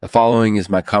The following is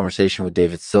my conversation with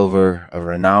David Silver, a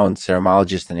renowned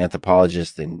ceramologist and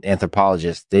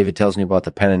anthropologist. David tells me about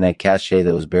the Penninites Cache that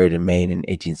was buried in Maine in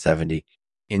 1870.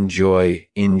 Enjoy.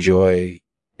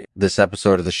 This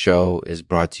episode of the show is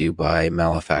brought to you by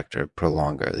Malefactor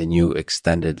Prolonger, the new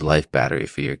extended life battery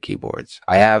for your keyboards.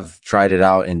 I have tried it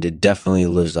out and it definitely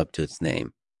lives up to its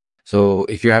name. So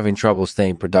if you're having trouble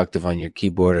staying productive on your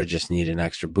keyboard or just need an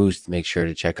extra boost, make sure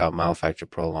to check out Malefactor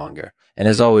Prolonger. And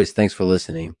as always, thanks for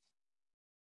listening.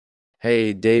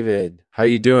 Hey, David, how are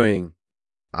you doing?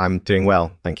 I'm doing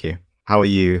well, thank you. How are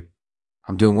you?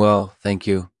 I'm doing well, thank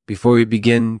you. Before we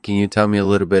begin, can you tell me a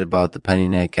little bit about the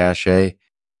Penninites Cache?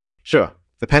 Sure.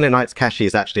 The Penninites Cache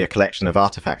is actually a collection of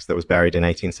artifacts that was buried in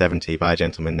 1870 by a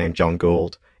gentleman named John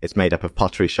Gould. It's made up of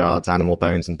pottery shards, animal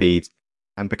bones, and beads.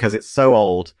 And because it's so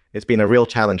old, it's been a real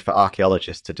challenge for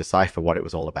archaeologists to decipher what it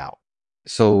was all about.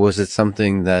 So was it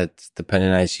something that the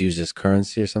Penninites used as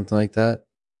currency or something like that?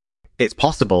 It's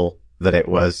possible that it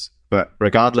was, but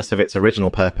regardless of its original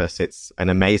purpose, it's an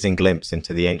amazing glimpse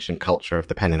into the ancient culture of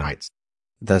the Penninites.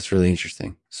 That's really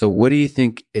interesting. So what do you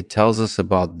think it tells us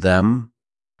about them?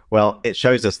 Well, it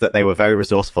shows us that they were very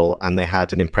resourceful and they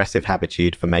had an impressive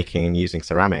habitude for making and using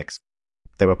ceramics.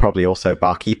 They were probably also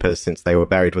barkeepers since they were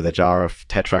buried with a jar of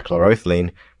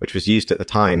tetrachloroethylene, which was used at the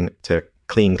time to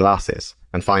clean glasses.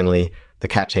 And finally, the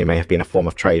cache may have been a form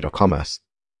of trade or commerce.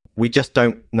 We just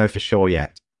don't know for sure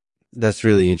yet. That's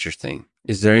really interesting.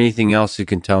 Is there anything else you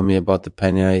can tell me about the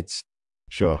Penninites?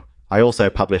 Sure. I also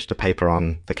published a paper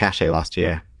on the cache last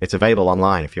year. It's available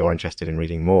online if you're interested in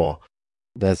reading more.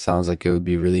 That sounds like it would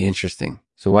be really interesting.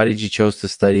 So why did you choose to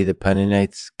study the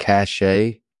Penninites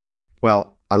Cache?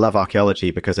 Well, I love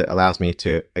archaeology because it allows me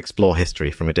to explore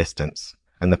history from a distance.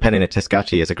 And the Penninites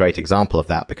Cache is a great example of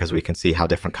that because we can see how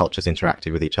different cultures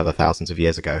interacted with each other thousands of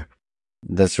years ago.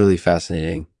 That's really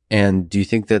fascinating. And do you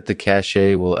think that the cache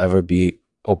will ever be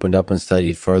opened up and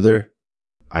studied further?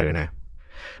 I don't know.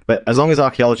 But as long as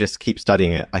archaeologists keep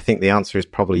studying it, I think the answer is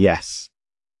probably yes.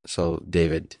 So,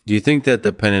 David, do you think that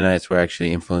the Penninites were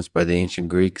actually influenced by the ancient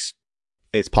Greeks?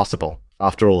 It's possible.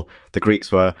 After all, the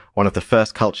Greeks were one of the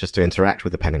first cultures to interact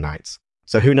with the Penninites.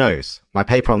 So who knows? My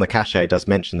paper on the cache does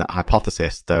mention that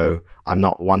hypothesis, though I'm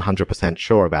not 100%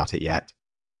 sure about it yet.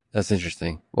 That's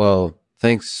interesting. Well,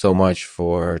 thanks so much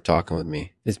for talking with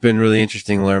me. It's been really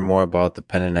interesting to learn more about the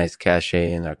Penninites Cache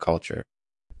and their culture.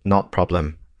 Not a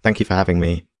problem. Thank you for having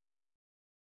me.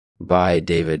 Bye,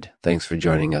 David. Thanks for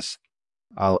joining us.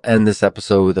 I'll end this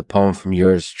episode with a poem from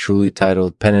yours truly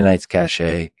titled Penninites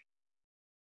Cache.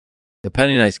 The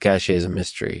Penninites Cache is a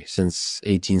mystery. Since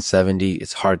 1870,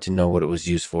 it's hard to know what it was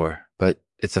used for, but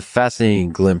it's a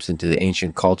fascinating glimpse into the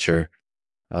ancient culture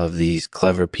of these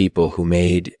clever people who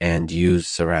made and used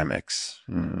ceramics.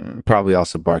 Probably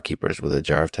also barkeepers with a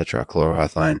jar of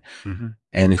tetrachloroethylene,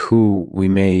 and who we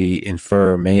may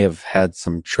infer may have had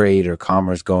some trade or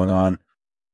commerce going on